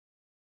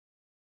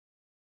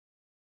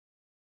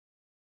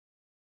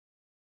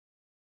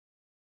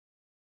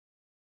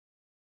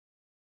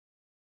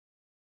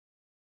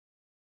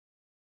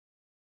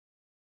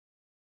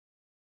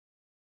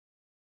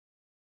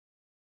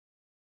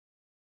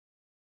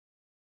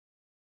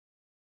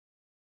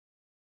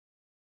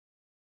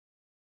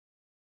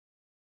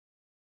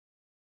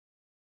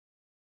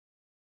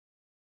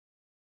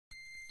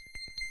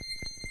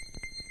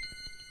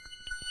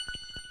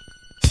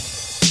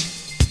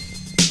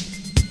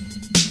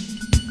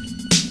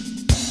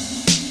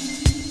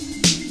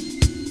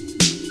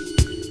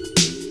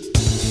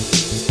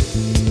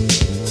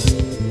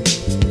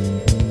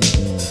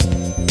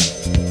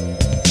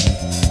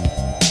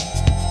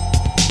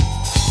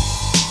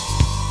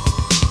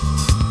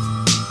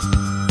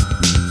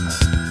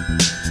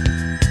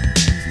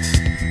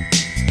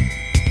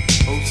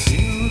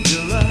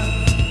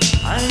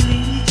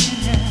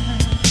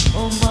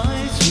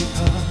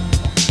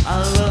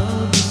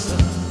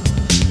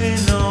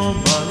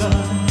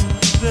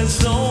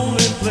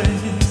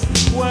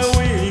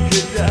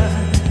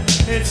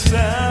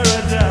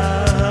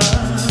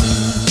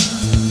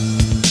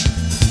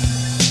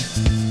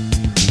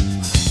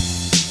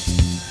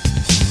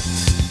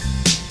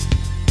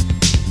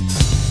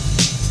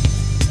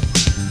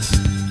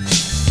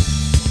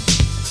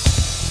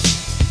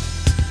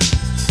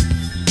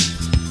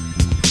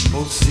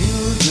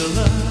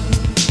Silvia,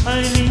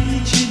 I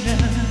need you now,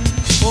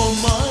 oh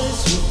my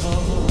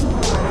sweetheart.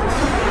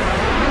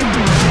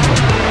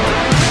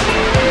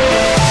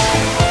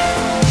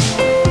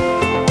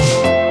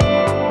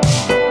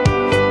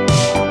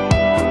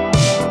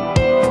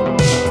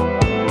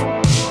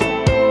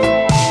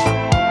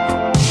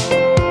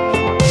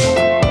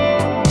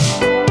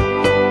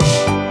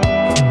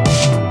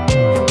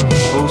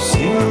 Oh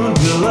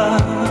Silvia,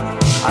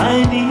 I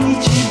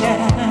need you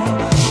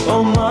now,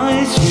 oh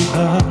my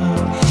sweetheart.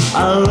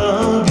 I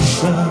love you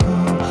so,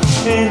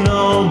 in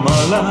all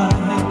my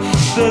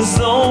life there's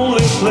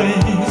only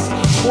place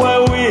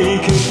where we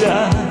could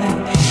die,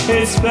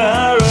 it's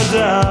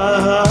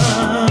paradise.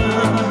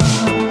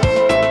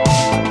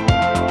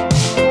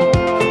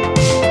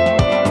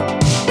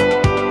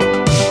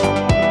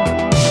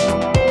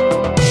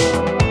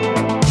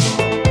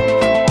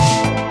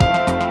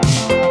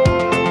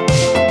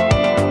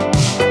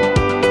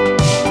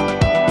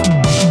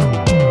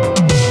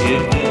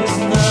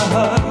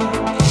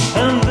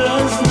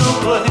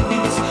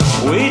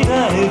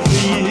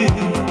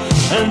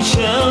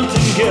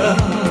 Enchanting girl,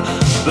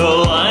 the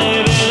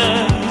light in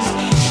us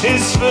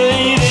is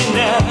fading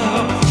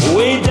now.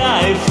 We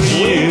die for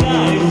you. We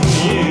die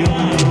for you.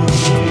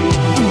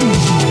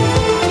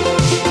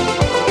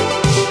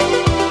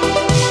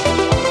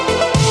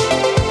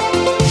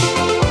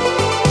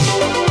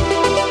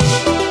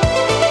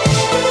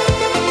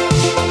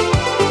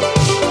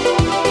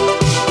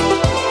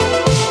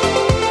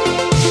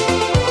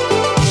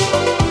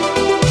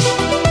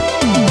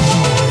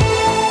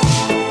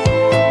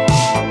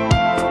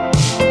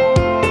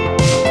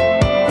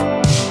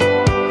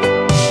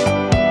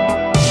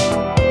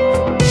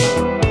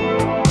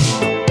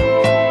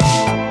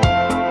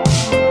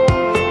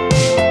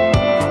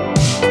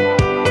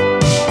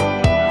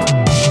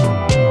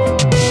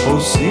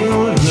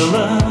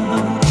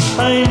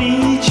 I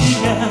need you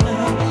now,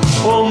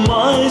 oh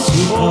my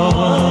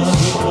sweetheart.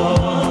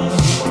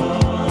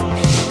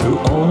 Through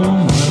all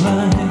my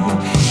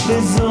life,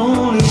 there's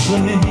only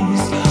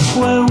place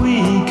where we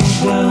can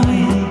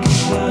die.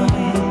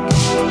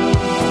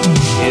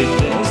 If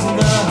there's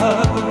no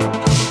hope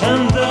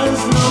and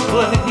there's no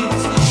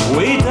place,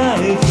 we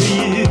die for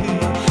you.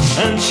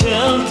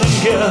 Enchanting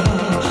girl,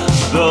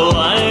 the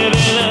light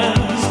in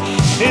us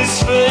is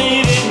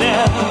fading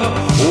now.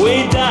 We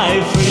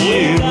die for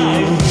you.